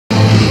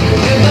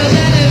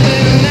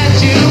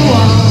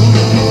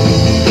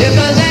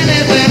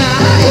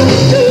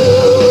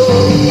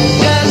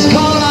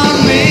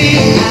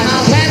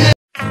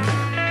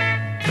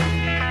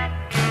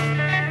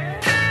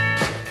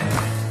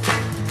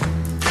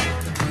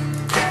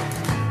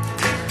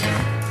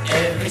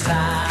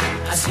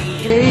I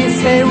see it. They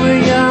say we're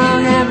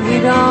young and we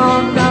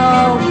don't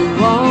know. We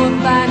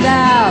won't find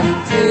out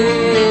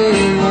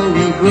until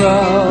we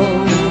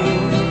grow.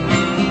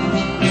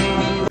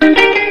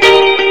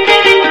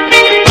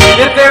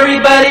 If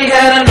everybody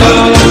had an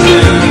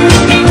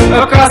ocean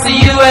across the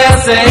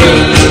USA,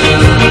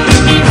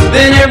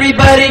 then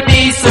everybody'd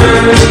be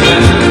served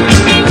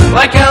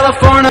like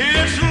California.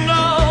 It's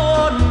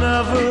now or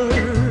never.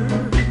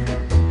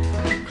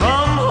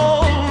 Come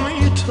hold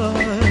me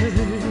tight.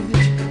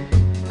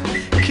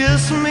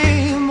 Kiss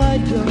me, my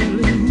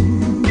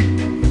darling.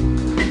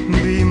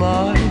 Be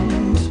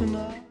mine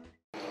tonight.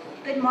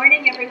 Good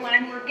morning,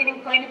 everyone. We're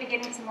going to be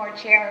getting some more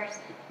chairs.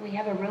 We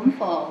have a room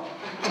full.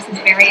 This is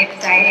very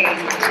exciting.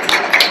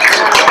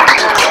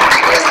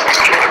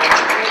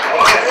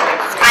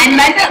 I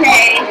must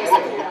say,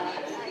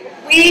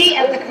 we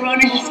of the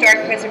Corona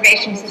Historic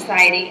Preservation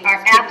Society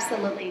are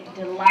absolutely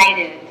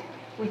delighted.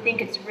 We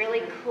think it's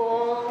really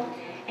cool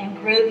and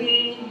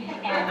groovy,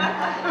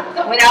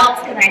 and what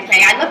else can I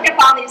say? I looked up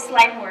all these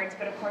slang words,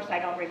 but of course I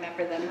don't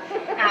remember them.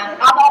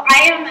 Although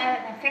I am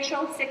an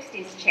official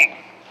 60s chick.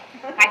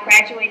 I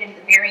graduated at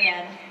the very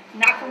end,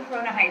 not from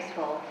Corona High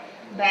School,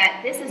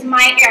 but this is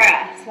my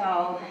era,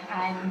 so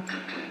I'm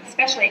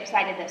especially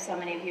excited that so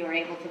many of you are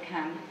able to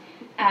come.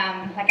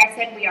 Like I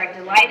said, we are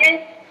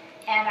delighted,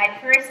 and I'd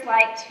first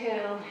like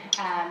to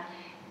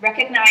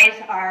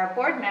recognize our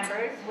board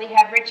members. We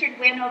have Richard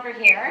Wynn over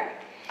here,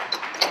 and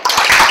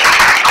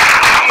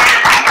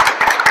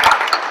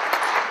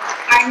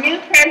our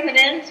new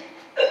president,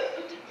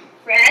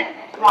 Fred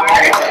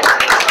Lars.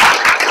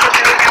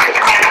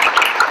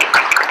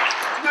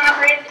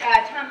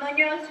 Tom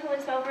Munoz, who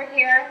is over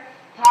here.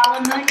 Paula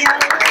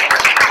Munoz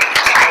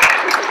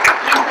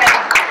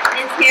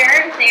is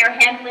here. They are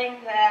handling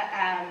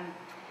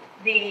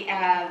the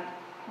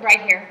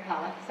right here,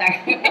 Paula, sorry.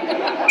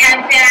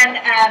 And then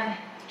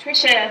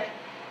Tricia,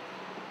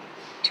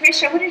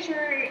 what is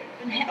your,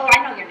 oh,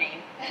 I know your name.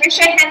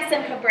 Tricia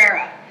Henson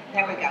Cabrera.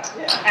 There we go.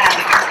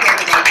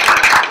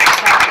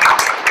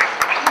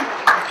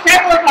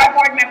 Several of our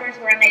board members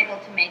were unable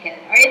to make it.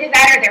 Or either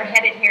that or they're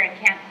headed here and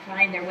can't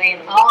find their way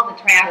in all the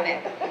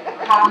traffic.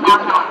 Ha ha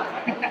ha.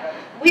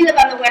 We live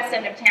on the west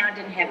end of town,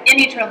 didn't have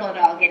any trouble at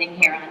all getting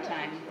here on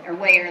time, or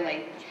way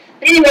early.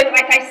 But anyway,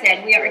 like I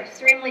said, we are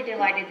extremely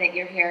delighted that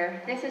you're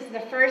here. This is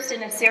the first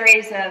in a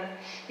series of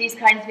these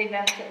kinds of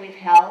events that we've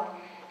held.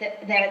 2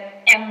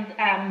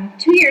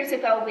 years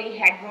ago we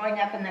had Growing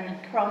Up in the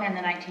Corona in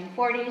the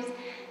 1940s.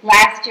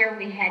 Last year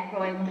we had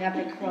Growing Up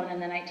in Corona in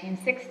the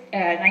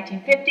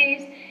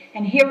 1950s.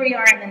 And here we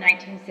are in the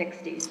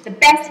 1960s. The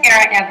best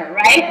era ever,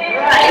 right?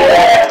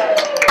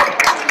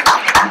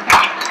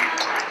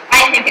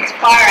 I think it's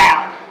far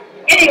out.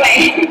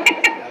 Anyway,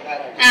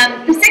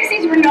 the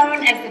 60s were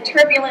known as the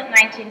turbulent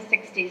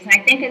 1960s. And I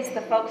think as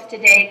the folks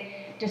today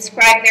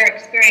describe their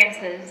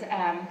experiences,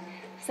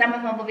 some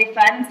of them will be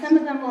fun, some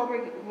of them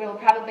will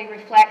probably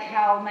reflect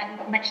how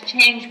much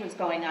change was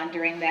going on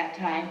during that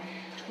time.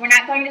 We're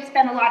not going to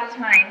spend a lot of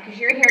time because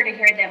you're here to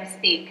hear them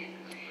speak.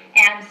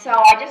 And so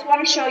I just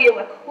want to show you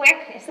a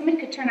quick, if somebody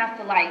could turn off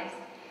the lights,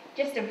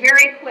 just a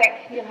very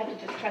quick, you'll have to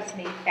just trust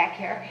me back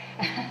here,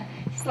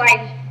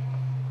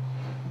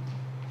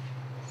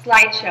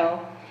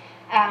 slideshow.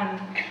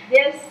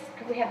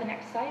 Could we have the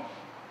next slide?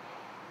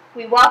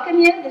 We welcome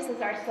you, this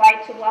is our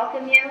slide to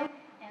welcome you,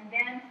 and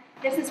then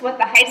this is what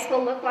the high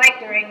school looked like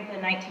during the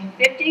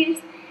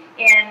 1950s.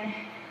 And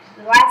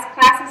the last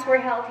classes were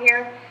held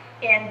here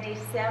in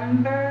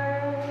December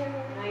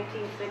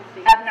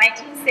of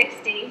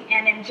 1960.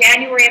 And in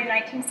January of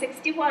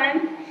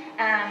 1961,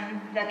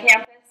 the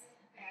campus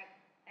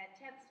at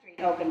 10th Street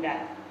opened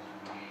up.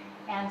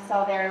 And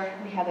so there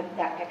we have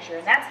that picture.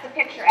 And that's the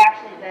picture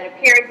actually that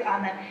appears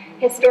on the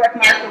historic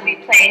marker we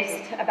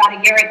placed about a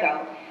year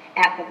ago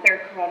at the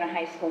 3rd Corona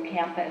High School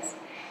campus.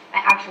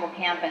 Actual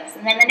campus.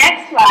 And then the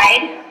next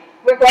slide,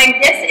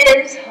 this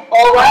is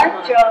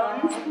Ola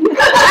Jones.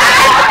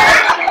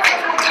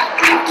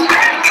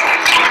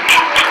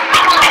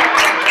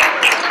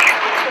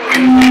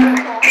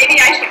 Maybe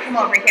I should come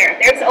over here.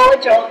 There's Ola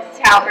Jones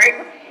Talbert.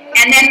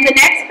 And then the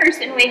next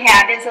person we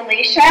have is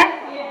Alicia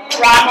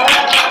Ramos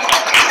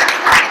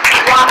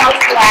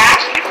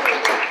Black.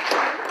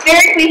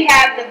 Third we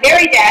have the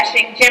very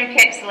dashing Jim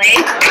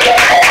Pixley.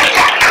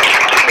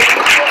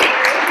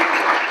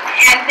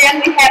 And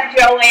then we have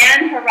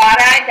Joanne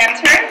Harada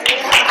Gunter.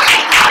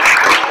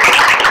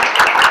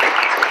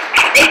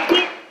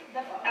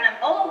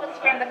 Ola was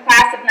from the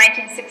class of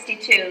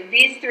 1962.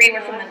 These three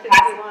were from the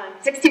class of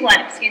 61,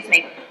 excuse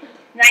me.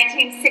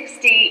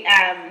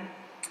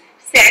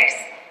 1966.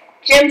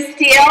 Jim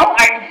Steele,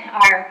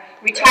 our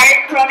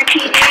retired Corona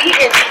PD, is an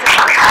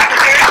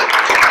officer.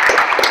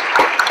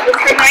 Was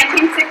from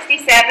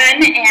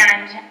 1967,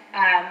 and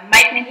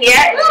Mike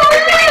Mejia is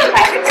representing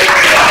class.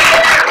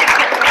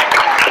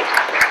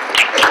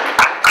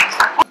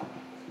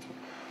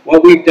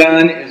 What we've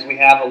done is we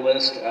have a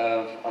list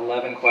of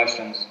 11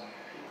 questions.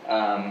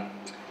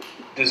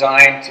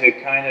 designed to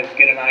kind of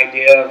get an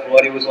idea of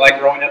what it was like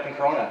growing up in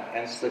Corona,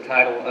 hence the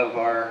title of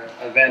our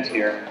event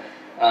here.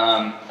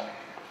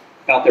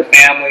 About their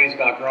families,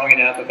 about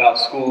growing up, about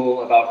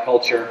school, about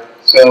culture.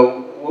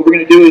 So what we're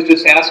going to do is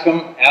just ask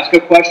a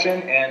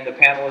question, and the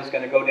panel is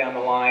going to go down the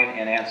line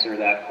and answer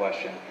that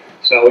question.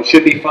 So it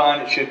should be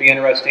fun, it should be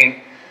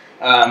interesting.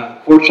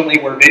 Fortunately,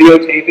 we're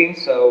videotaping,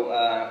 so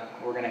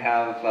we're going to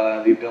have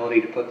the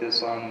ability to put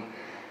this on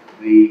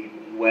the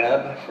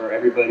web for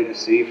everybody to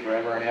see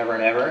forever and ever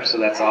and ever. So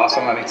that's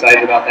awesome. I'm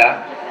excited about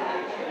that.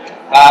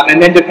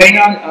 And then depending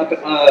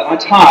on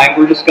time,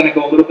 we're just going to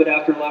go a little bit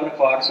after 11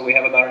 o'clock, so we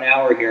have about an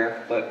hour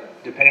here.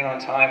 But depending on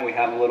time, we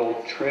have a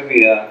little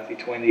trivia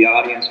between the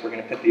audience. We're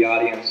going to pit the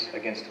audience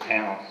against the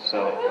panel.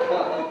 So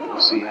we'll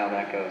see how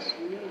that goes.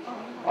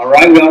 All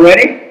right, we all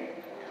ready?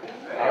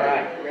 All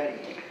right.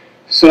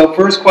 So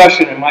first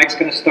question, and Mike's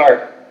going to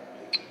start.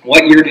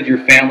 What year did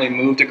your family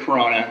move to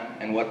Corona,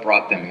 and what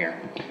brought them here?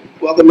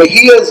 Well, the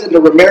Mejias and the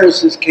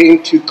Ramirez's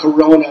came to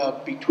Corona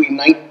between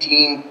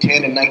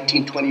 1910 and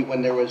 1920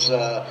 when there was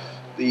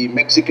the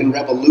Mexican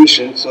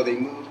Revolution, so they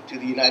moved to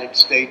the United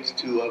States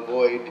to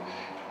avoid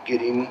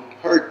getting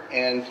hurt.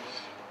 And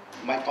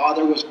my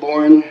father was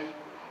born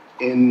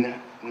in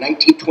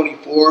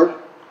 1924,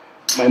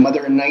 my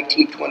mother in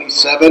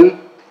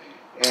 1927,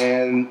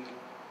 and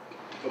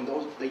from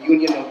the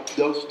union of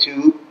those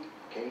two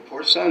came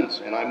 4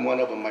 sons, and I'm one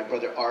of them. My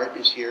brother Art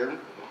is here.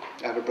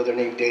 I have a brother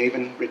named Dave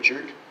and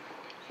Richard.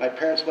 My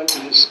parents went to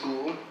this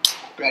school,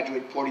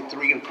 graduated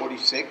 43 and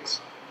 46.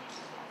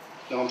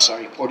 No, I'm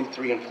sorry,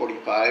 43 and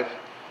 45.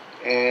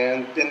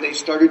 And then they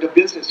started a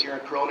business here in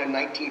Corona in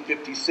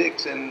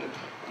 1956, and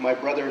my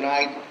brother and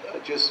I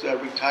just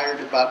retired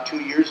about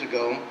 2 years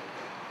ago.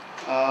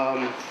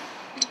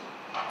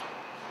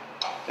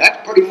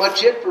 That's pretty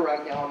much it for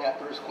right now on that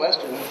first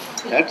question.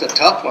 That's a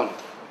tough one.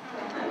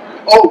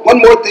 Oh, one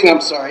more thing, I'm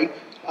sorry.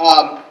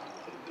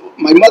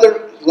 My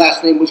mother's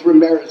last name was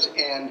Ramirez,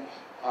 and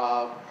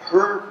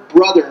her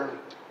brother,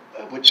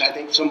 which I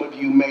think some of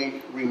you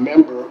may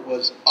remember,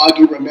 was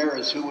Augie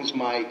Ramirez, who was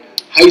my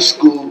high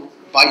school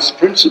vice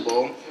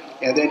principal,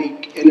 and then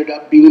he ended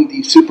up being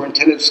the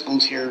superintendent of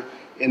schools here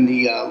in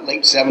the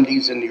late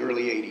 70s and the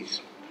early 80s.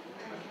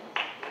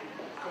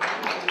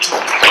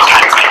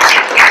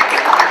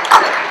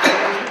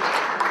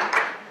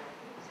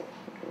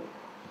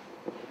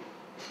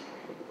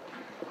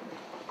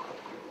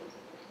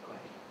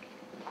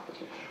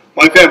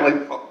 My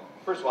family,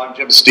 first of all, I'm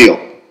Jim Steele.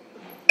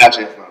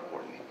 Actually, that's not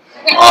important.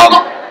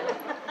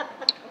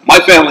 My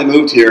family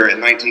moved here in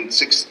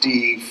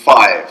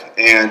 1965,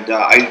 and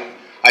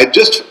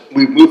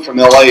we moved from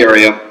LA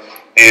area,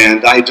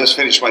 and I just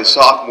finished my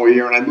sophomore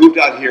year, and I moved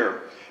out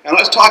here. And I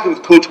was talking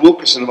with Coach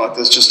Wilkerson about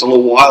this just a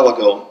little while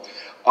ago.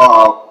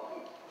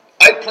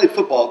 I played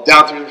football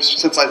down through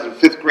since I was in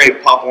 5th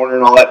grade, Pop Warner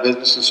and all that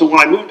business, and so when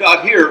I moved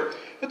out here,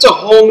 it's a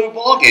whole new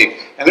ballgame.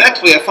 And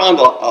actually, I found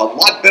a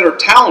lot better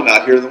talent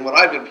out here than what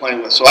I've been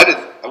playing with. So I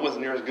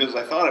wasn't near as good as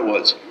I thought I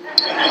was.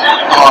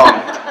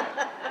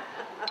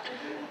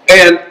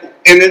 And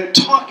in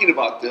talking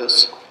about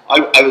this,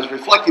 I was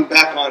reflecting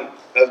back on,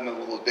 that's one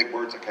of those big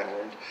words I kind of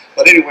learned.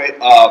 But anyway,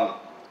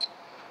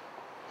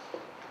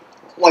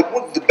 like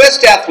one of the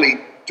best athlete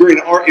during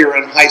our era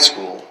in high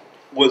school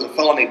was a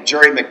fellow named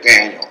Jerry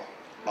McDaniel.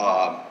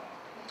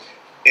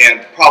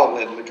 And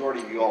probably the majority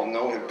of you all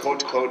know him.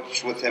 Coach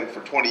coached with him for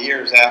 20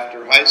 years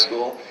after high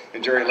school,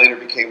 and Jerry later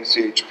became a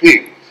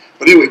CHP.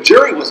 But anyway,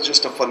 Jerry was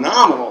just a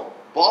phenomenal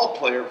ball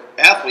player,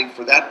 athlete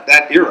for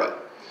that era.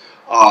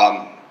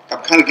 I'm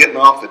kind of getting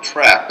off the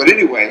track. But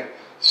anyway,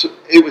 so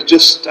it was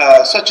just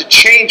such a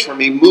change for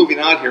me moving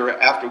out here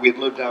after we had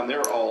lived down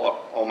there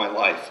all my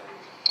life.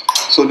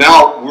 So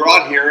now we're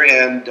out here,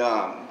 and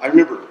I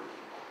remember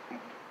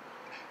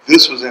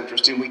this was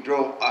interesting.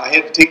 I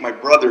had to take my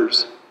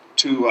brothers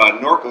to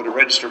Norco to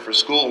register for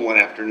school one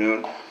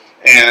afternoon,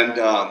 and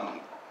I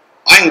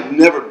had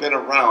never been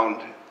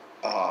around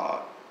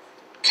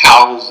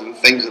cows and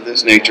things of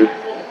this nature,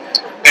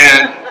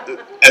 and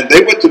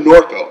they went to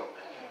Norco,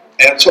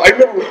 and so I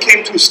remember we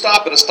came to a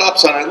stop at a stop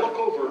sign. I look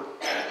over,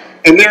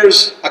 and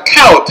there's a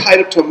cow tied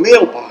up to a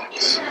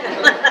mailbox,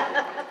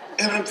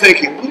 and I'm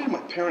thinking, what did my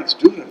parents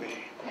do to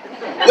me?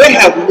 They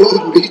have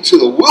moved me to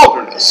the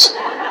wilderness.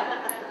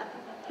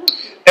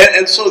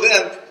 And so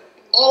then,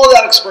 all of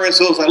that experience,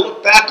 as I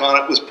look back on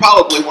it, was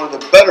probably one of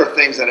the better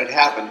things that had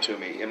happened to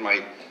me in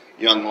my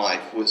young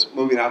life, was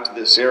moving out to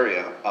this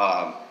area.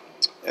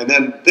 And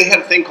then they had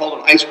a thing called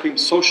an ice cream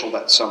social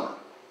that summer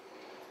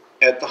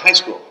at the high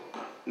school.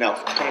 Now,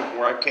 coming from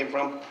where I came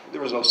from,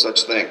 there was no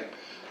such thing.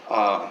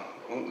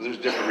 There's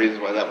different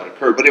reasons why that would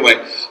occur. But anyway,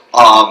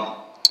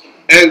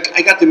 and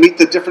I got to meet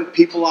the different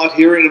people out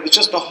here, and it was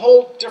just a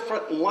whole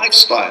different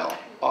lifestyle.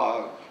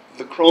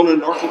 The Corona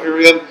Norco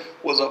area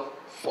was a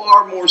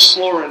far more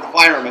slower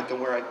environment than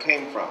where I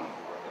came from,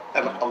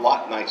 and a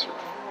lot nicer.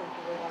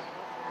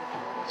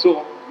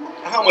 So,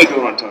 how am I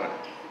doing on time?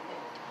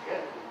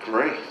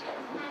 Great.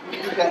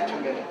 You got 2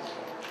 minutes.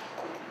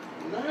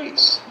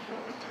 Nice.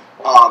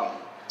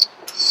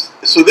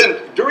 So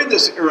then, during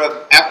this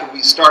era, after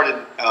we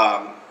started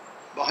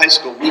the high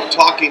school, we were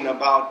talking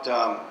about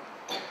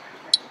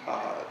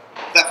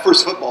that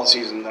first football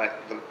season that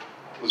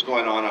was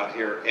going on out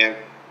here, and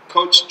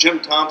Coach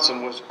Jim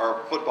Thompson was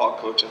our football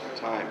coach at the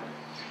time.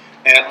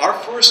 And our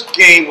first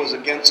game was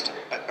against,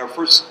 our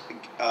first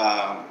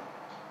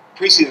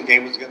preseason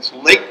game was against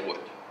Lakewood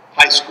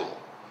High School.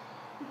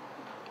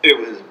 It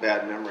was a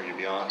bad memory, to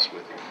be honest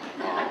with you.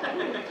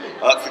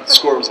 I think the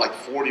score was like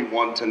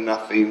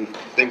 41-0,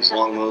 things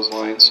along those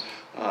lines.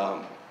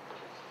 And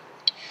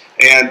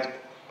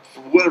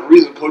for whatever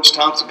reason, Coach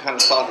Thompson kind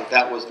of thought that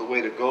that was the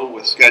way to go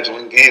with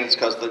scheduling games,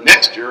 because the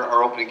next year,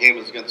 our opening game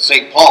was against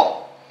St.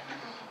 Paul,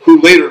 who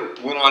later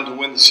went on to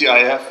win the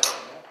CIF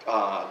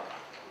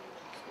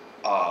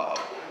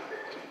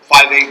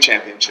 5A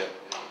championship.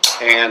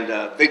 And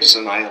they just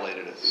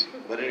annihilated us.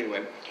 But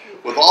anyway,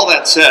 with all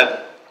that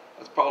said,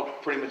 that's probably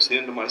pretty much the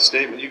end of my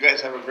statement. You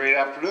guys have a great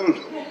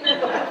afternoon.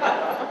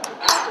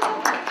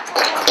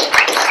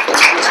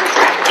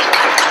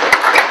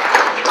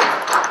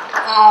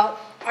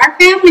 Our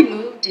family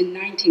moved in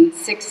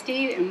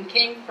 1960 and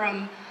came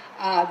from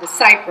the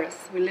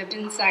Cypress. We lived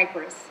in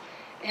Cypress.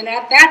 And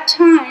at that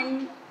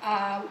time,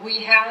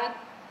 we had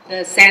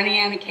the Santa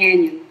Ana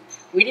Canyon.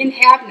 We didn't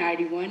have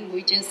 91.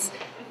 We just,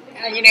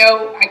 you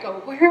know, I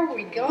go, where are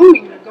we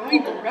going? We're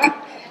going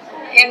around.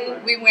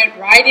 And we went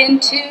right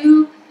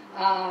into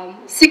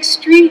 6th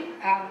Street.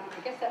 I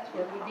guess that's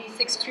where it would be,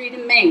 6th Street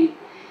in Maine.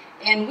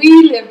 And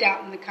we lived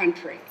out in the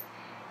country.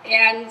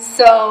 And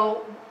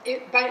so,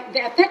 at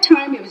that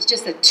time, it was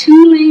just a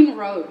 2-lane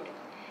road.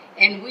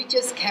 And we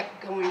just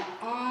kept going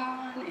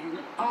on and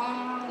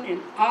on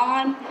and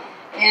on.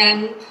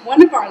 And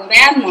one of our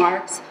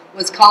landmarks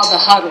was called the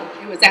Huddle.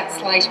 It was at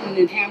Schleichman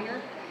and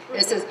Hamner.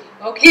 It says,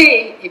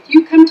 okay, if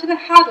you come to the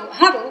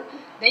huddle,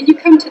 then you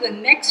come to the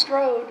next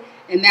road,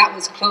 and that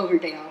was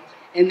Cloverdale.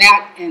 And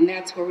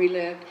that's where we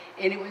lived.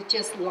 And it was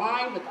just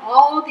lined with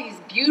all these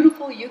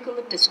beautiful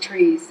eucalyptus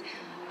trees.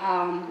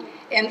 And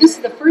this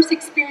is the first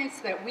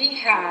experience that we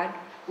had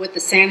with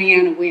the Santa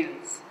Ana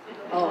winds.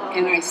 Oh,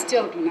 and I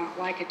still do not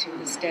like it to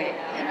this day.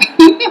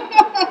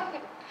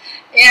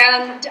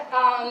 And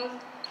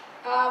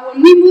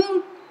when we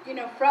moved, you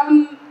know,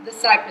 from the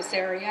Cypress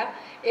area,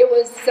 it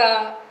was,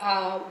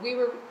 we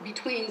were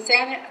between the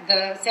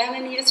Santa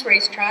Anitas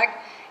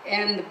racetrack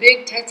and the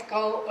big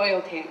Texaco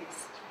oil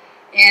tanks.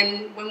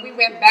 And when we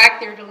went back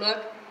there to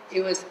look,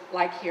 it was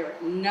like here,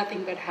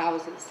 nothing but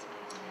houses.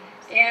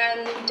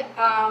 And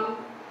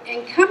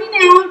coming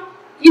out,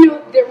 you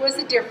know, there was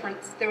a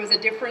difference. There was a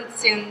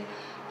difference in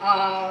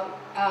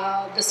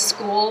the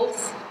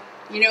schools.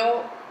 You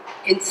know,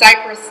 in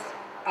Cypress,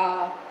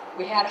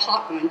 we had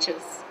hot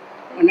lunches.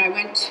 When I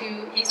went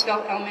to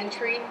Eastville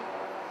Elementary,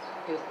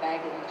 it was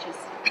bag lunches.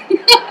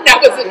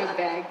 That was in a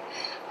bag.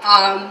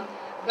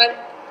 But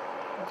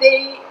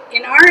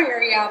in our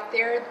area out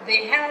there,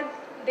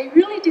 they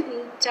really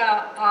didn't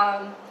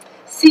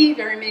see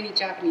very many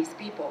Japanese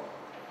people.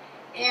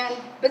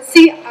 But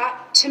see,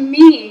 to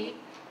me,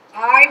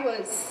 I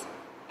was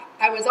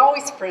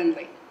always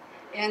friendly,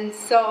 and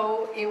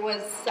so it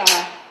was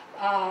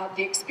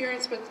the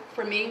experience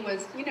for me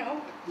was, you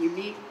know, you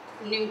meet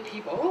new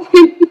people,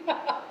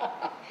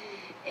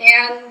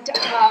 and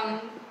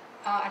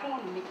I don't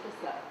want to make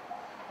this up.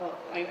 Oh,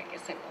 I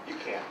guess I will. You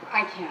can.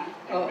 I can.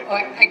 Oh,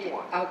 I can.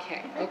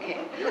 Okay, okay.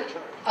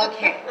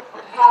 Okay.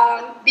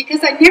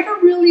 Because I never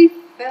really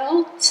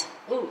felt,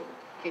 oh,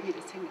 give me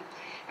the signal.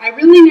 I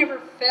really never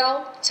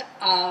felt,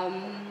 how do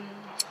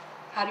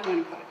you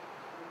want to put it?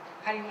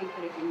 How do you want to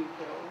put it when you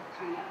feel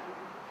kind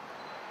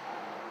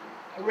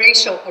of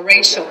racial,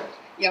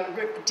 yeah,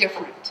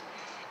 different.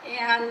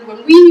 And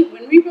when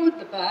we rode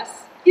the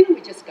bus, you know,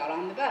 we just got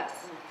on the bus.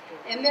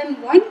 And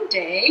then one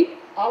day,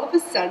 all of a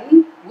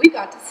sudden, we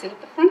got to sit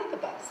at the front of the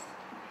bus.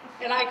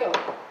 And I go,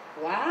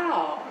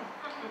 wow.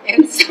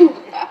 And so,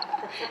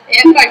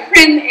 and my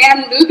friend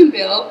Ann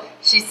Luganville,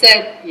 she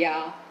said,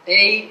 yeah,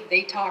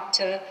 they talked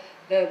to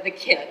the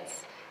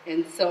kids.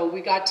 And so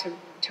we got to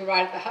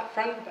ride at the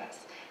front of the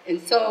bus.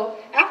 And so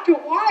after a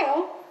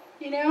while,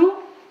 you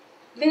know,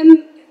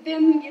 then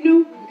you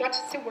know, we got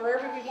to sit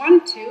wherever we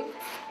wanted to.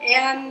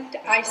 And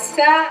I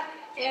sat,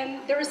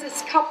 and there was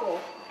this couple,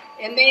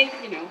 and they,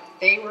 you know,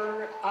 they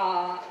were,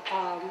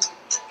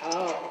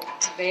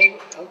 they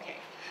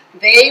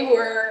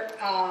were,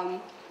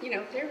 you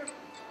know, they were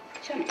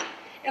chummy.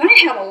 And I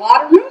had a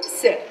lot of room to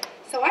sit,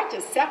 so I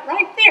just sat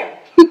right there.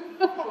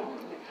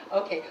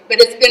 Okay, but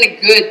it's been a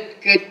good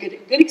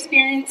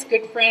experience,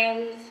 good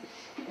friends.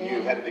 And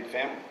you had a big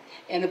family.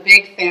 And a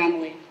big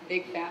family,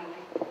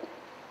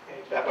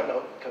 That one,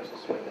 no, comes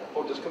this way now.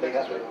 Oh, just come back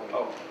this way.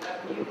 Oh.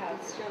 You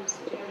have stems,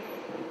 Jim.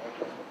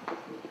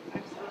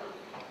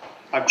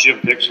 I'm Jim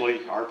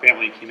Pixley. Our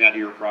family came out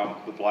here from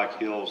the Black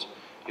Hills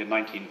in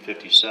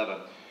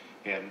 1957.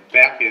 And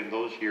back in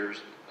those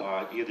years,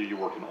 either you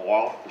worked in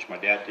oil, which my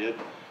dad did,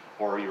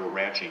 or you were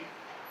ranching.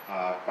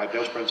 My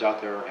best friends out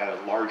there had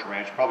a large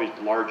ranch, probably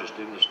the largest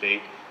in the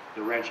state.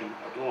 They're ranching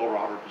a little over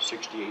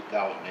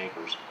 168,000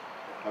 acres.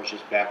 I was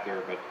just back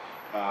there, but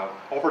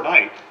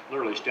Overnight,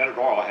 literally, Standard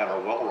Oil had our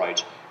well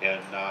rights,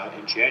 and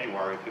in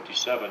January of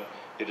 '57,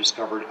 they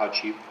discovered how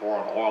cheap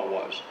foreign oil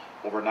was.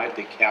 Overnight,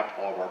 they capped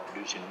all of our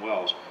producing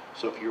wells.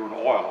 So if you were in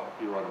oil,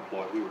 you were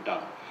unemployed. We were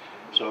done.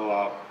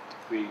 So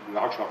we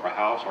auctioned off our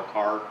house, our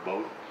car,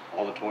 boat,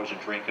 all the toys and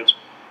trinkets.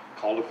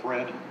 Called a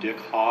friend, Dick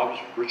Hobbs,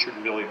 Richard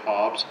and Millie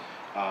Hobbs,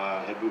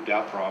 had moved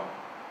out from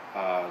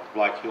the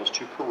Black Hills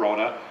to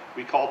Corona.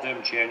 We called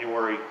them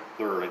January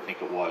 3rd, I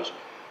think it was.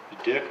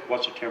 Dick,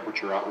 what's the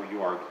temperature out where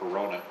you are in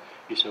Corona?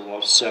 He said, well,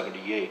 it's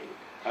 78.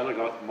 I looked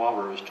at the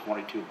thermometer, it was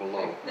 22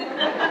 below.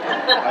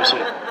 I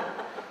said,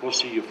 we'll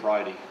see you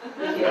Friday.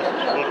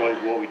 That's literally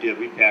what we did.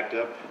 We packed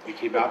up. We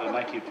came out in a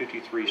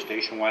 1953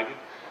 station wagon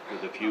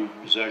with a few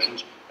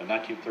possessions, a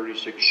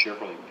 1936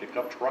 Chevrolet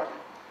pickup truck,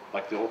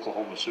 like the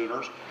Oklahoma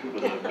Sooners,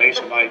 with a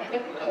Masonite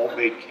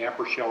homemade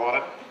camper shell on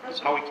it. That's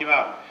how we came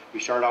out. We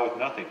started out with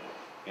nothing.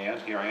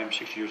 And here I am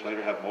 60 years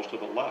later, have most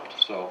of it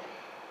left. So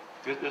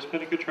it's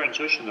been a good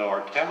transition, though.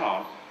 Our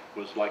town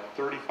was like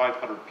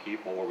 3,500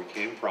 people where we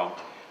came from.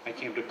 I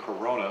came to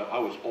Corona, I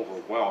was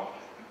overwhelmed.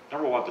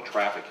 Number one, the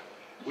traffic.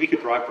 We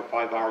could drive for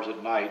 5 hours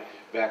at night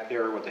back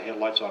there with the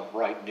headlights on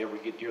bright and never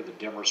get near the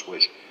dimmer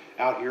switch.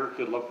 Out here,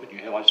 good luck putting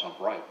your headlights on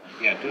bright.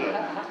 You can't do it.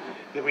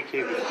 Then we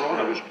came to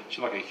Corona, which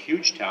seemed like a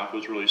huge town. It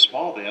was really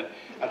small then.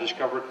 I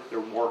discovered there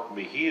were more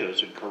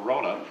Mejias in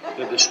Corona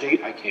than the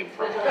state I came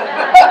from.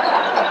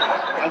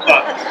 I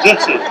thought,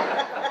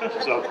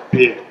 this is a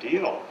big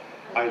deal.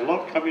 I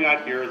loved coming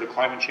out here. The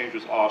climate change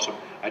was awesome.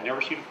 I'd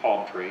never seen a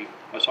palm tree.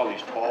 I saw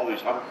these tall, these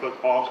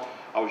 100-foot palms.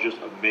 I was just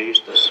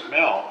amazed. The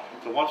smell,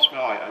 the one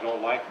smell I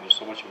don't like when there's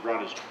so much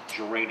around is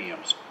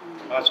geraniums.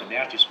 Well, that's a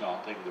nasty smell.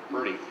 I think they're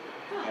pretty.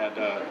 And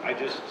I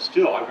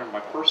remember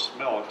my first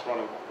smell in front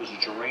of was a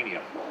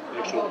geranium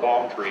next to a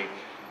palm tree.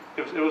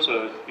 It was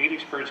a neat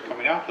experience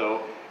coming out,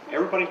 though.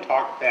 Everybody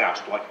talked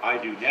fast, like I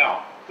do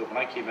now. But when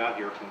I came out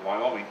here from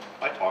Wyoming,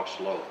 I talked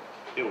slow.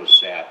 It was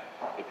sad.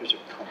 Because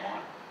come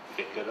on.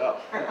 Pick it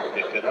up.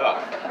 Pick it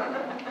up.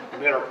 We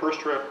made our first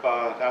trip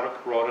out of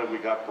Corona. We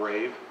got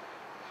brave.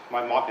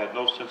 My mom had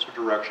no sense of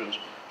directions.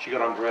 She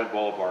got on Grand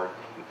Boulevard.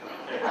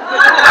 You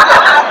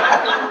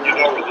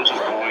know where this is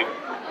going.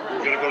 We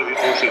were going to go to the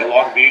ocean,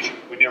 Long Beach.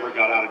 We never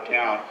got out of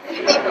town. So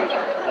she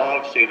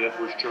loved St.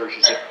 Edward's Church.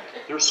 She said,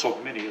 there's so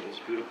many of those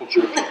beautiful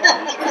churches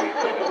on the street.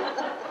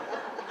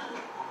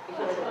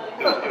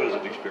 It was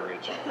an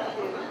experience.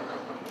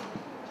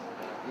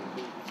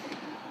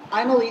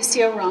 I'm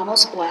Alicia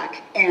Ramos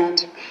Black,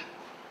 and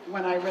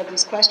when I read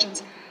these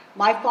questions,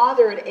 my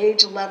father at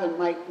age 11,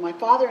 my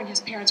father and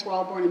his parents were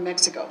all born in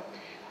Mexico,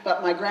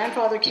 but my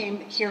grandfather came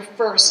here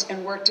first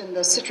and worked in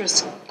the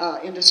citrus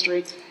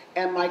industry,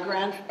 and my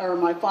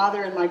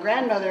father and my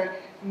grandmother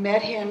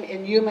met him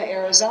in Yuma,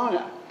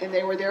 Arizona, and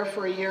they were there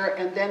for a year,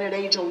 and then at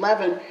age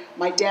 11,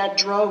 my dad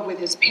drove with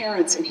his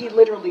parents, and he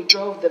literally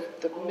drove the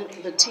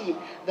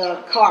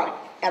car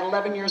at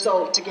 11 years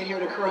old to get here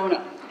to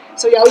Corona.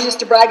 So he always used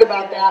to brag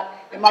about that.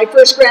 And my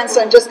first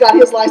grandson just got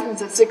his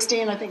license at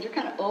 16. I think, you're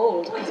kind of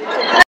old.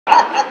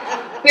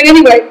 But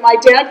anyway, my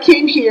dad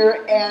came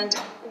here, and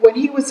when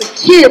he was a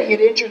kid, he had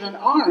injured an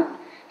arm.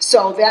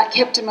 So that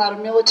kept him out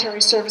of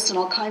military service and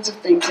all kinds of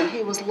things. And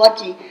he was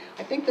lucky,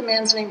 I think the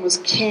man's name was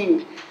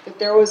King, that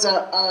there was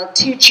a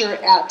teacher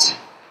at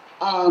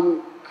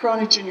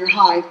Corona Junior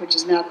High, which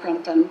is now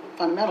Corona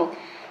Fundamental,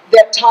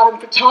 that taught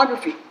him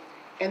photography.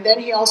 And then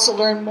he also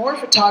learned more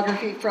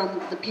photography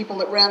from the people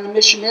that ran the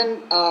Mission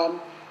Inn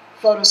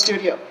photo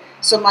studio.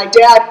 So my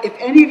dad, if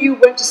any of you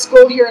went to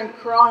school here in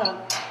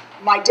Corona,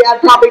 my dad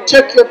probably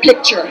took your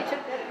picture.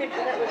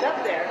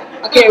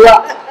 Okay,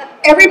 well,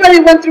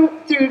 everybody went through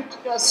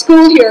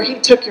school here,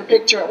 he took your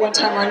picture at one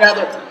time or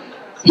another.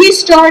 He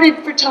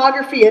started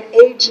photography at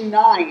age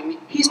 9.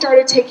 He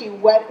started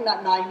taking,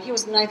 not 9, he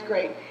was in 9th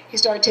grade. He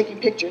started taking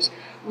pictures.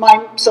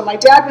 So my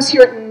dad was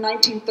here in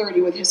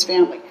 1930 with his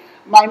family.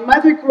 My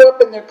mother grew up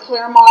in the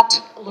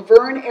Claremont,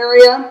 Laverne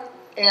area,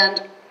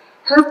 and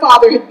her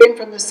father had been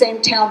from the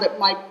same town that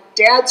my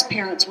dad's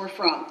parents were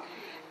from.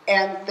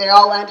 And they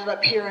all ended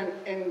up here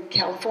in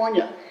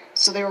California.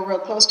 So they were real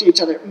close to each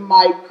other.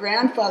 My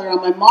grandfather on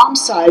my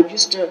mom's side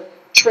used to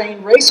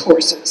train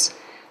racehorses.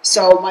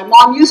 So my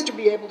mom used to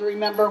be able to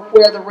remember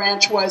where the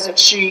ranch was that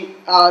she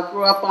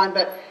grew up on,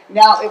 but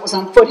now it was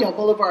on Foothill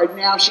Boulevard.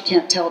 Now she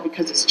can't tell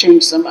because it's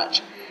changed so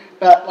much.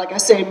 But like I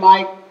say,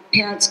 my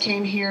parents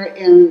came here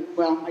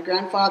my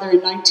grandfather in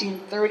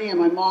 1930, and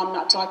my mom,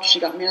 not talking, she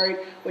got married,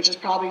 which is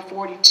probably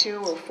 42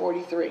 or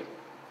 43.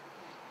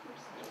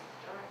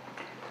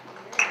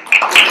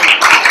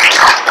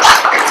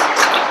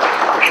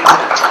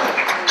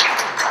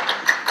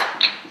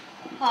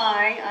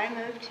 Hi, I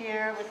moved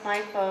here with my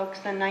folks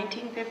in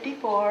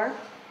 1954,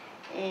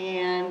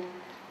 and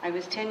I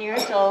was 10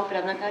 years old, but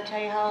I'm not going to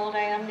tell you how old I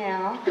am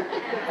now.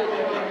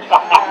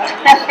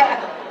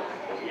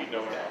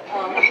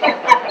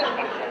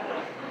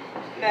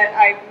 But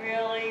I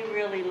really,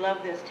 really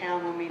loved this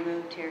town when we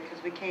moved here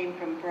because we came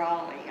from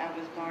Brawley. I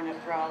was born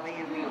at Brawley,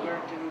 and we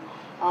worked in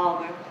all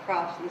the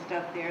crops and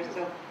stuff there.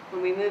 So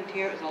when we moved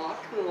here, it was a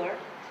lot cooler.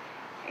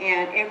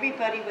 And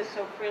everybody was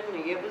so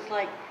friendly. It was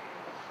like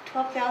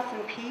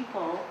 12,000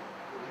 people,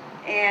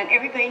 and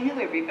everybody knew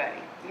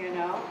everybody, you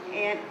know.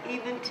 And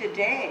even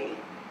today,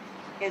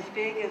 as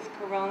big as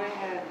Corona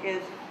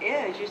is,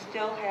 you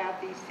still have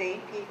these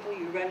same people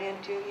you run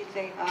into, you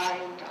say hi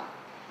and talk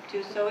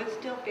to. So it's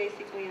still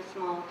basically a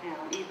small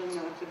town, even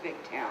though it's a big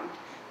town,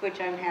 which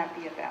I'm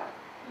happy about.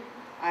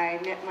 I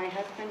met my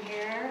husband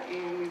here,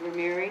 and we were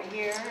married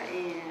here,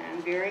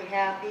 and very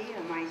happy.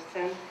 And my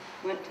son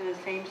went to the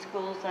same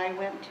schools I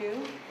went to,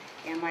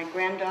 and my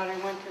granddaughter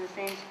went to the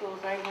same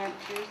schools I went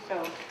to.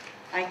 So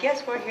I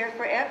guess we're here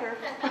forever.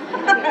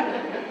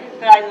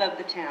 But I love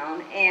the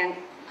town. And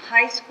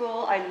high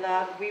school, I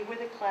loved. We were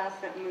the class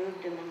that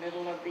moved in the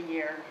middle of the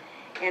year.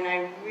 And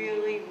I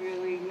really,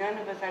 really, none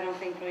of us, I don't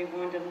think, really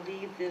wanted to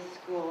leave this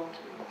school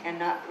and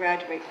not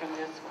graduate from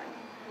this one,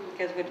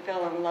 because we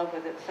fell in love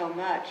with it so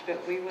much.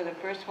 But we were the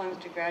first ones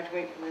to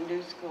graduate from the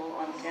new school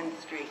on 10th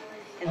Street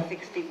in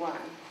 '61.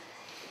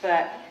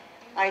 But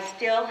I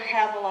still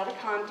have a lot of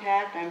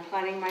contact. I'm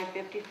planning my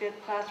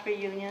 55th class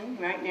reunion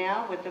right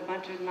now with a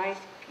bunch of nice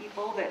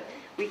people that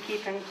we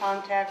keep in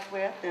contact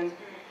with. And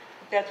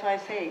that's why I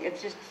say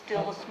it's just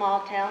still a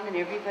small town, and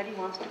everybody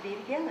wants to be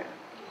together.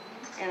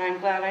 And I'm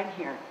glad I'm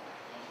here.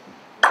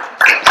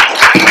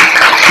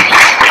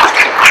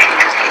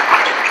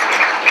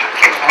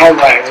 All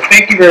right, well,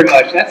 thank you very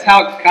much. That's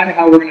kind of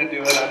how we're going to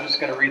do it. I'm just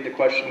going to read the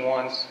question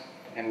once,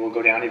 and we'll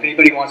go down. If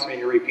anybody wants me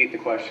to repeat the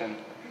question,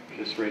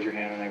 just raise your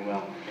hand and I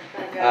will.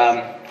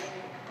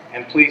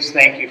 And please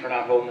thank you for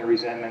not holding the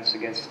resentments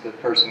against the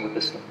person with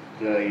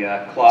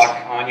the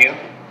clock on you.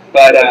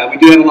 But we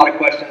do have a lot of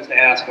questions to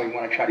ask, and we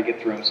want to try to get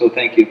through them, so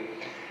thank you.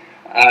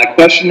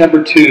 Question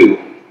number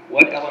 2.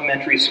 What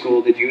elementary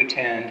school did you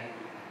attend,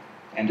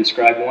 and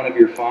describe one of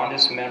your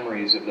fondest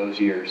memories of those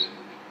years?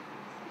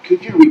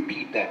 Could you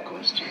repeat that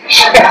question?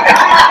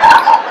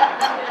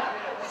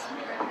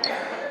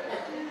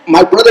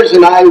 My brothers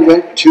and I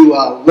went to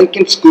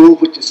Lincoln School,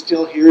 which is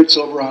still here. It's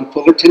over on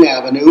Fullerton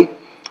Avenue.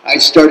 I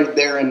started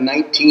there in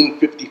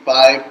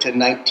 1955 to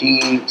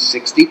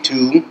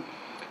 1962.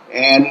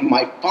 And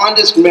my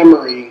fondest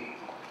memory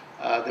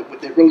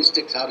that really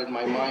sticks out in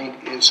my mind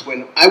is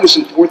when I was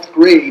in 4th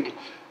grade.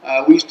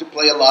 We used to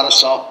play a lot of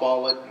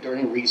softball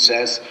during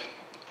recess,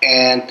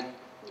 and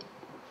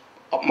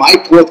my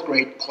 4th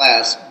grade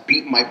class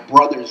beat my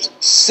brother's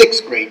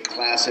 6th grade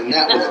class, and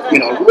that was,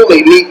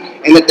 really neat.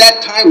 And at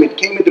that time, it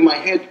came into my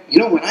head,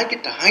 when I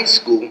get to high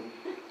school,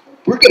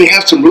 we're going to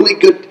have some really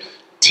good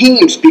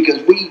teams,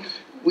 because we're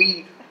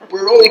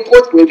only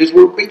 4th graders,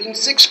 we're beating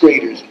 6th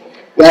graders.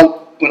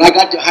 Well, when I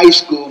got to high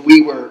school,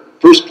 we were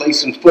first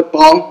place in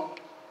football,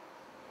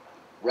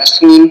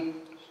 wrestling,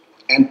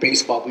 and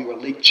baseball. We were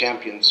league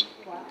champions.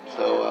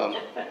 So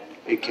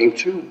it came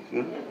true.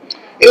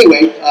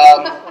 Anyway,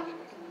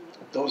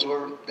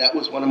 that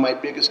was one of my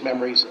biggest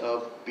memories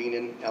of being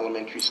in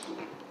elementary school.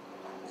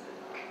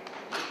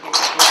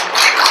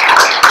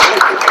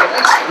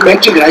 You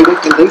mentioned that I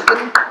went to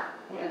Lincoln?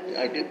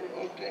 I did.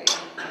 Okay.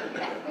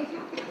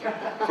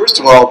 First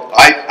of all,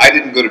 I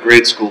didn't go to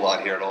grade school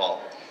out here at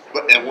all.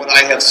 And what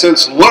I have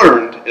since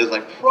learned is I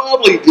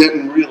probably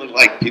didn't really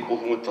like people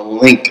who went to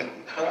Lincoln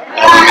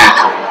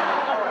Elementary.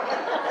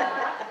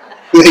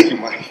 Thank you,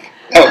 Mike.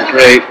 That was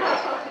great.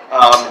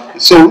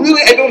 So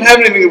really, I don't have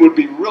anything that would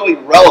be really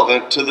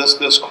relevant to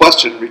this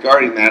question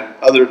regarding that,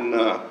 other than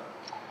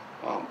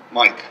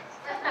Mike.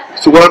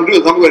 So what I'm going to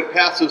do is I'm going to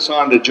pass this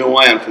on to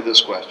Joanne for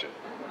this question.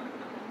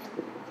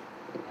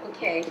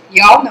 Okay,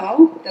 y'all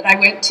know that I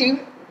went to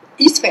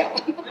Eastvale.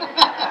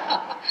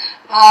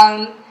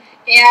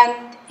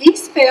 And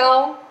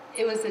Eastvale,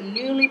 it was a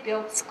newly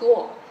built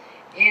school.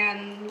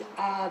 And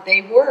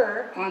they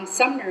were on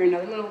Sumner in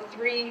a little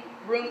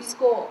 3-room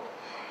school.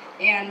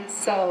 And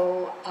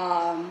so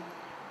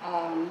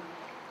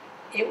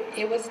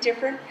it was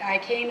different. I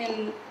came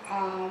in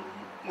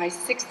my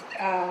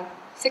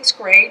sixth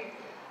grade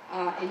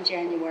in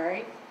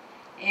January,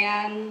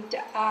 and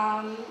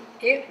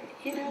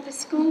the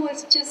school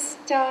was just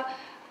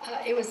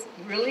it was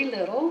really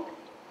little,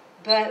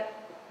 but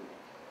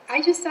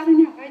I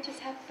don't know. I just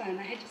had fun.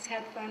 I just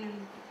had fun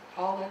in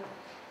all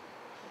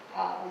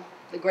of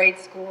the grade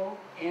school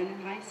and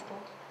in high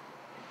school.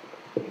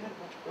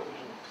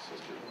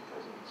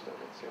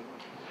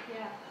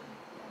 Yeah.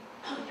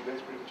 Did you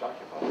guys pretty much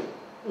occupy it?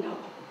 No.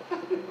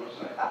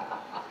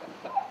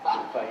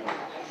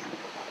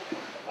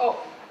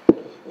 Oh.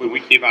 When we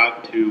came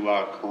out to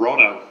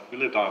Corona, we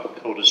lived on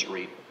Coda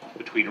Street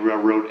between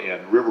Railroad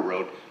and River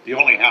Road. The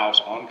only house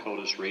on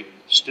Coda Street,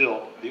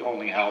 still the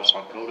only house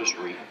on Coda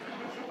Street,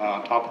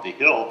 on top of the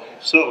hill.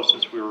 So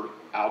since we were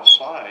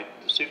outside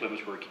the city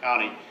limits for a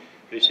county,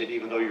 they said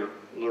even though you're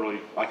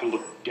literally, I could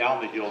look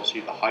down the hill and see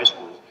the high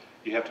school,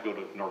 you have to go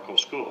to Norco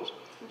schools.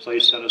 So they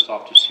sent us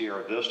off to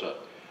Sierra Vista,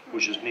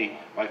 which is neat.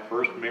 My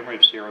first memory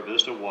of Sierra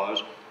Vista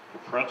was the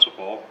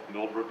principal,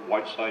 Mildred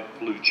Whiteside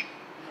Fluch,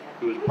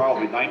 who was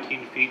probably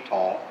 19 feet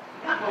tall.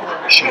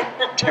 She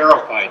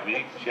terrified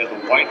me. She had the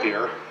white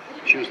hair.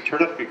 She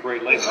turned out to be a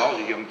great lady. When I was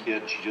a young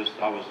kid,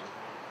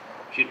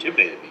 She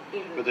intimidated me.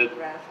 But the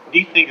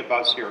neat thing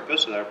about Sierra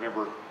Vista that I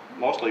remember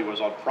mostly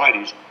was on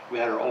Fridays, we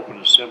had our open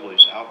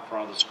assemblies out in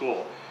front of the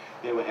school.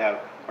 They would have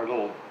our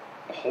little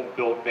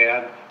home-built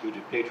band. We would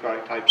do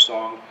patriotic type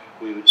songs.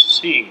 We would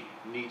sing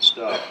neat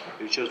stuff.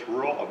 It was just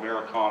rural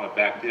Americana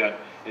back then.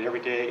 And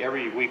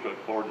every week, I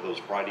look forward to those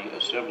Friday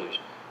assemblies.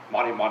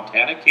 Monty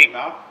Montana came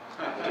out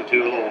to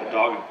do a little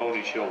dog and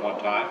pony show one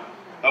time.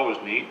 That was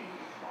neat.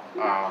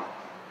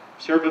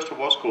 Sierra Vista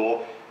was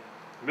cool.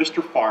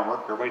 Mr. Farmer,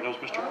 everybody knows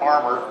Mr.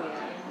 Farmer.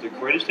 The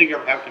greatest thing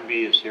ever happened to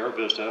me at Sierra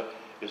Vista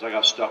is I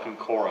got stuck in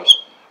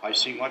chorus. I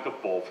sing like a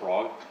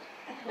bullfrog.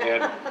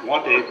 And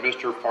one day,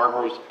 Mr.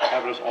 Farmer was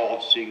having us all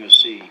sing a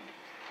C.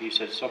 He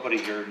said, somebody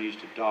here needs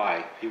to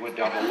die. He went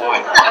down the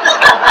line.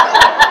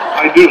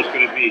 I knew it was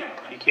going to be.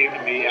 He came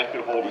to me, asked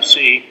me to hold a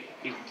C.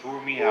 He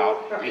threw me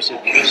out. He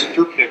said,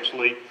 Mr.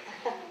 Pixley,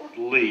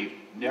 leave.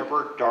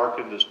 Never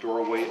darken this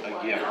doorway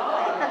again.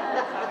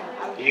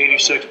 He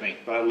 86'd me,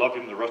 but I loved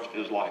him the rest of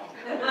his life.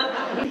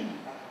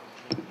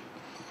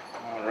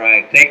 All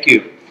right, thank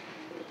you.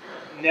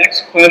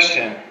 Next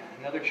question,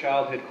 another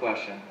childhood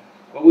question.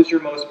 What was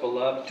your most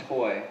beloved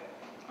toy?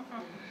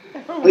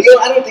 Well, you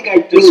know, I don't think I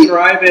do.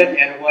 Describe it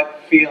and what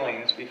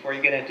feelings, before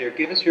you get into it.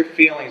 Give us your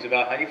feelings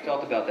about how you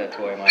felt about that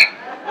toy, Mike.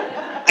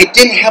 I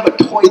didn't have a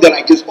toy that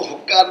I just,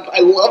 oh God,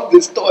 I love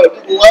this toy. I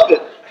just love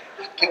it.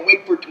 I can't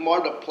wait for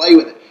tomorrow to play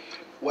with it.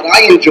 What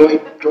I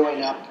enjoyed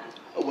growing up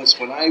was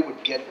when I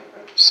would get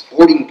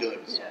sporting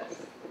goods,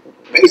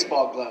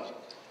 baseball gloves,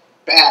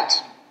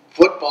 bats,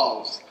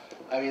 footballs.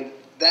 I mean,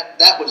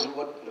 that was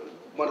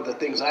one of the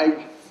things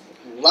I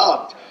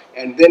loved.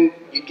 And then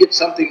you get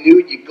something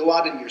new, you go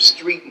out in your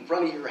street in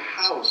front of your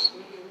house.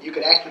 You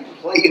could actually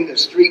play in the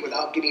street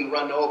without getting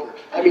run over.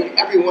 I mean,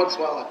 every once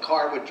in a while a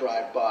car would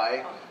drive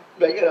by,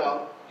 but you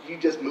know, you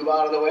just move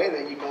out of the way and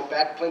then you go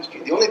back to Flint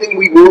Street. The only thing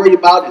we worried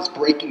about is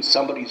breaking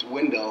somebody's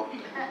window,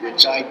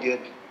 which I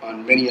did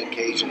on many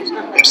occasions.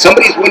 If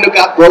somebody's window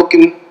got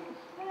broken,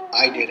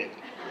 I did it.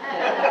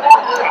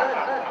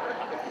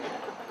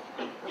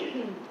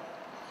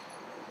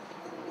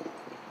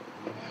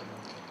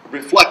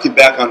 Reflecting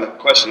back on the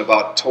question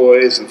about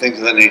toys and things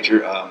of that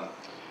nature,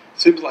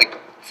 seems like,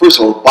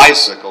 first of all,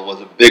 bicycle was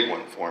a big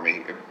one for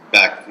me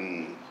back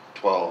in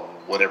 12,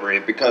 whatever,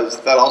 because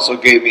that also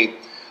gave me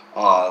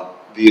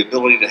the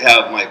ability to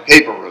have my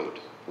paper route,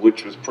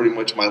 which was pretty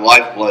much my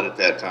lifeblood at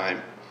that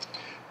time.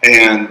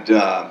 And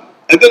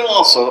then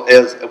also,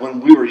 when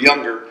we were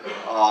younger,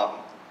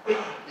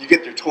 you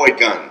get your toy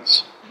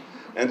guns.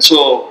 And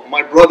so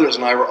my brothers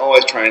and I were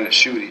always trying to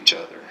shoot each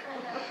other.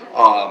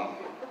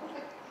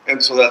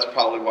 And so that's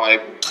probably why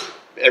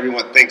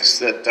everyone thinks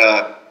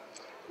that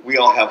we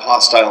all have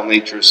hostile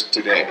natures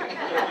today.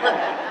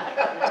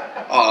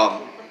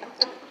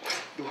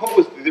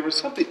 There was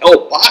something,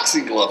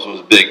 boxing gloves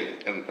was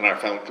big in our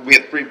family. We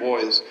had 3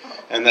 boys,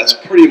 and that's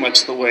pretty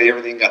much the way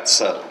everything got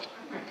settled.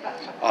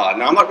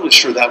 Now, I'm not really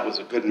sure that was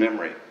a good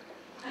memory.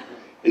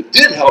 It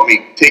did help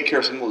me take care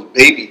of some of those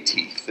baby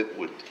teeth that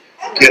would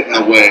get in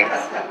the way,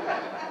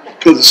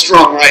 because a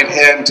strong right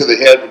hand to the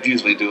head would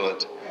usually do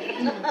it.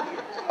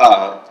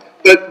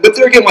 But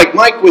there again, like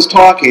Mike was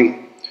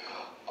talking,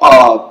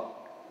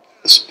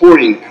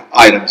 sporting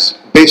items,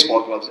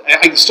 baseball gloves.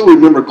 I can still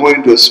remember going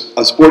into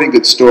a sporting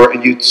goods store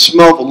and you'd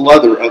smell the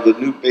leather of the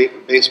new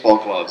baseball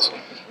gloves.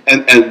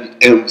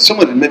 And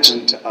someone had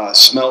mentioned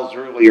smells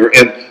earlier,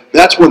 and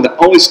that's one that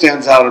always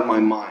stands out in my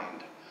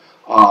mind.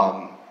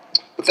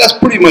 But that's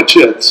pretty much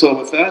it. So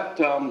with that,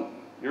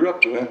 you're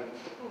up, Joanne.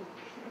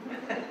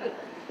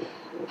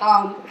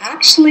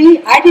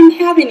 Actually, I didn't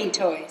have any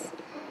toys.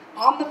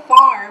 On the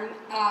farm,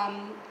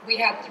 we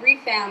had 3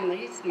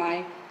 families.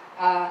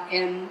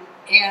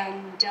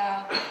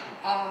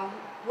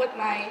 With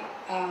my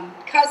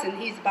cousin,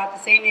 he's about the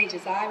same age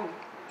as I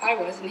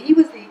was, and he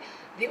was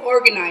the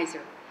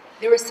organizer.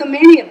 There were so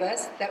many of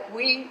us that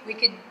we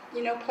could,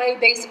 play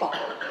baseball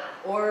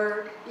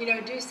or,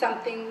 do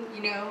something,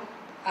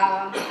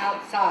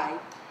 outside.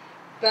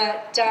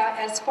 But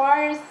as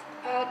far as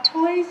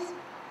toys,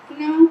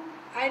 no,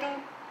 I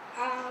don't.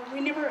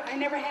 I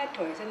never had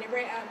toys. I never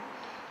had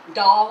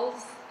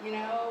dolls,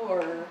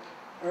 or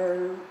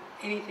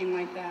anything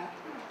like that.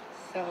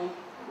 So.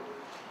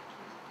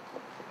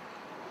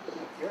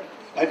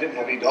 I didn't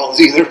have any dolls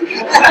either.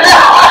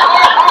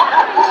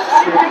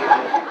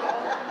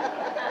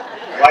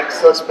 Like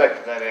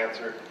suspect that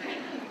answer.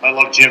 I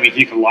love Jimmy.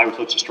 He can lie with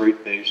such a straight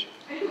face.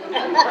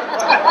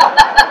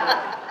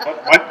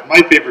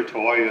 My favorite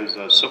toy is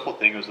a simple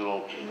thing. It was a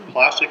little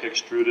plastic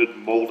extruded,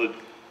 molded,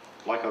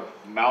 like a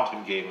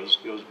mountain game.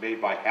 It was made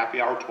by Happy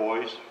Hour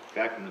Toys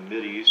back in the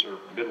Mid-East, or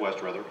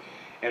Midwest rather.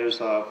 And it was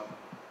a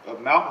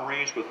mountain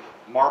range with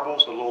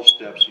marbles and little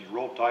steps. You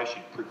roll dice,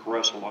 you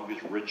progress along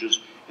these ridges,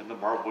 and the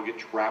marble will get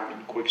trapped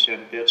in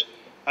quicksand pits.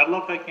 I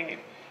love that game.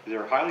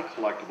 They're highly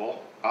collectible.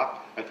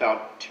 I found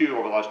 2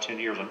 over the last 10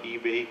 years on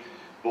eBay,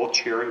 both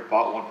cherry.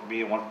 Bought one for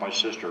me and one for my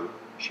sister.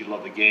 She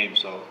loved the game,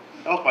 so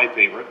that was my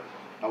favorite.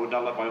 I would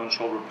not let my own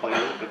children play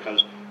with it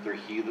because they're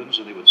heathens,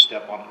 and they would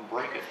step on it and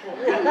break it. So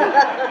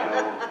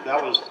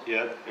that was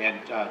it. And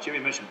Jimmy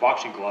mentioned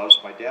boxing gloves.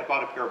 My dad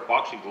bought a pair of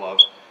boxing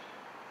gloves.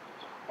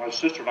 My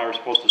sister and I were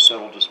supposed to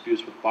settle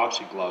disputes with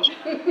boxing gloves.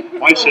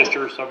 My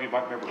sister, some of you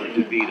might remember her,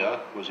 Davida,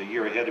 was a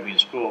year ahead of me in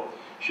school.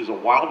 She was a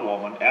wild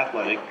woman,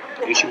 athletic,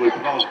 and she would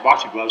put on those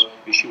boxing gloves,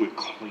 and she would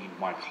clean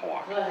my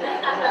clock.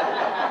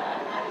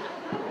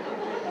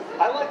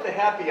 I like the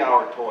happy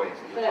hour toys.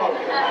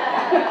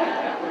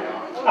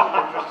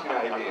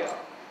 Interesting idea.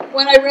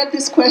 When I read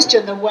this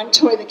question, the one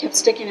toy that kept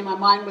sticking in my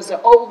mind was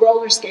the old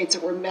roller skates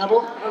that were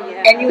metal,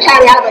 and you had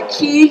to have a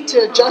key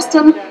to adjust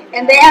them,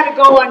 and they had to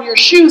go on your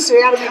shoes, so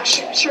you had to make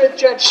sure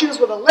that you had shoes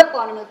with a lip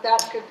on them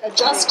that could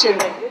adjust to.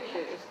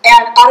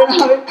 And I don't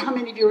know how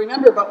many of you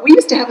remember, but we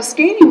used to have a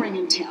skating ring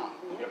in town.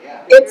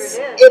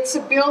 It's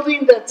a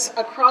building that's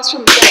across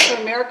from Bank of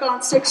America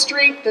on 6th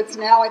Street that's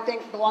now, I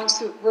think, belongs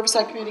to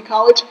Riverside Community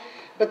College.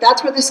 But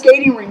that's where the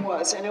skating ring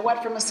was. And it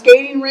went from a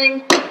skating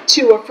ring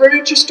to a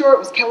furniture store. It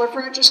was Keller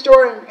Furniture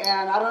Store.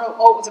 And I don't know,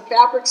 it was a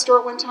fabric store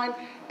at one time.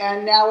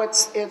 And now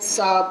it's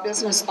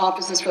business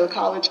offices for the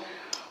college.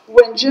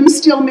 When Jim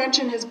Steele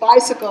mentioned his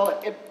bicycle,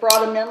 it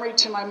brought a memory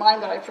to my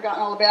mind that I'd forgotten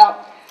all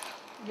about.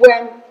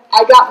 When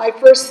I got my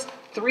first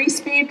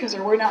 3-speed, because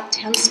there were not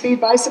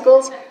 10-speed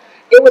bicycles,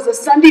 it was a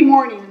Sunday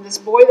morning, and this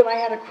boy that I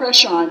had a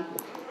crush on,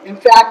 in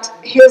fact,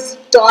 his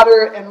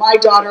daughter and my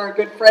daughter are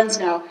good friends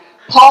now.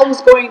 Paul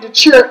was going to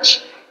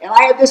church, and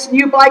I had this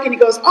new bike, and he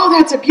goes, "Oh,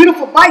 that's a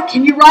beautiful bike.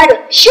 Can you ride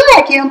it?" "Sure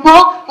I can,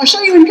 Paul. I'll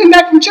show you when you come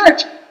back from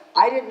church."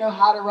 I didn't know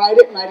how to ride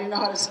it, and I didn't know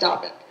how to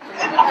stop it.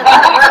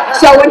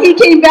 So when he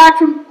came back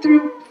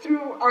through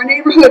our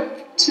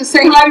neighborhood to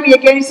say hi to me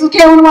again, he says,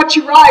 "Okay, I want to watch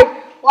you ride."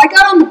 Well, I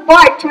got on the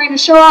bike trying to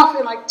show off,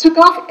 and I took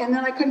off, and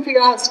then I couldn't figure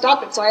out how to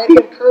stop it, so I had to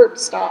hit a curb to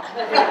stop.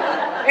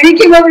 And he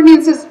came over to me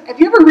and says, "Have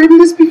you ever ridden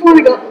this before?"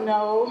 And I go,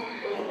 "No."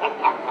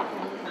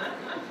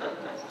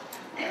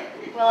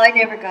 Well, I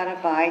never got a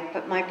bike,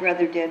 but my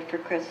brother did for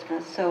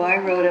Christmas. So I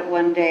rode it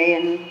one day,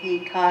 and he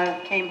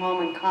came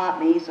home and caught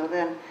me, so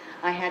then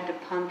I had to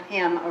pump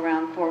him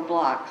around 4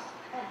 blocks.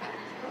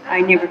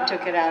 I never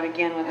took it out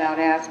again without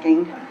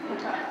asking.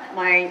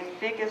 My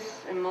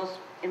biggest and most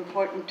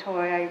important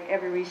toy I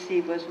ever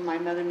received was when my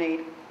mother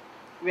made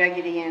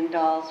Raggedy Ann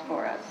dolls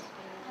for us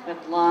with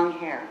long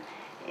hair.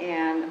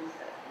 And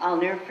I'll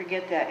never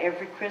forget that.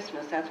 Every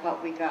Christmas, that's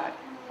what we got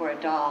for a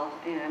doll,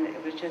 and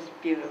it was just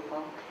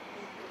beautiful.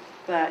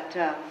 But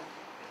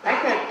I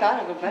could have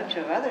thought of a bunch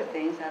of other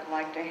things I'd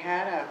like to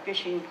have, a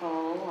fishing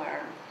pole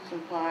or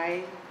some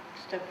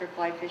stuff for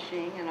fly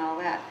fishing and all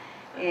that.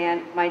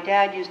 And my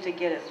dad used to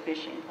get us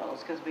fishing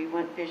poles because we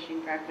went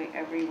fishing practically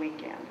every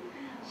weekend.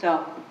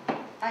 So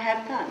I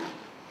had fun.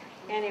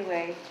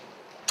 Anyway,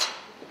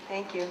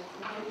 thank you.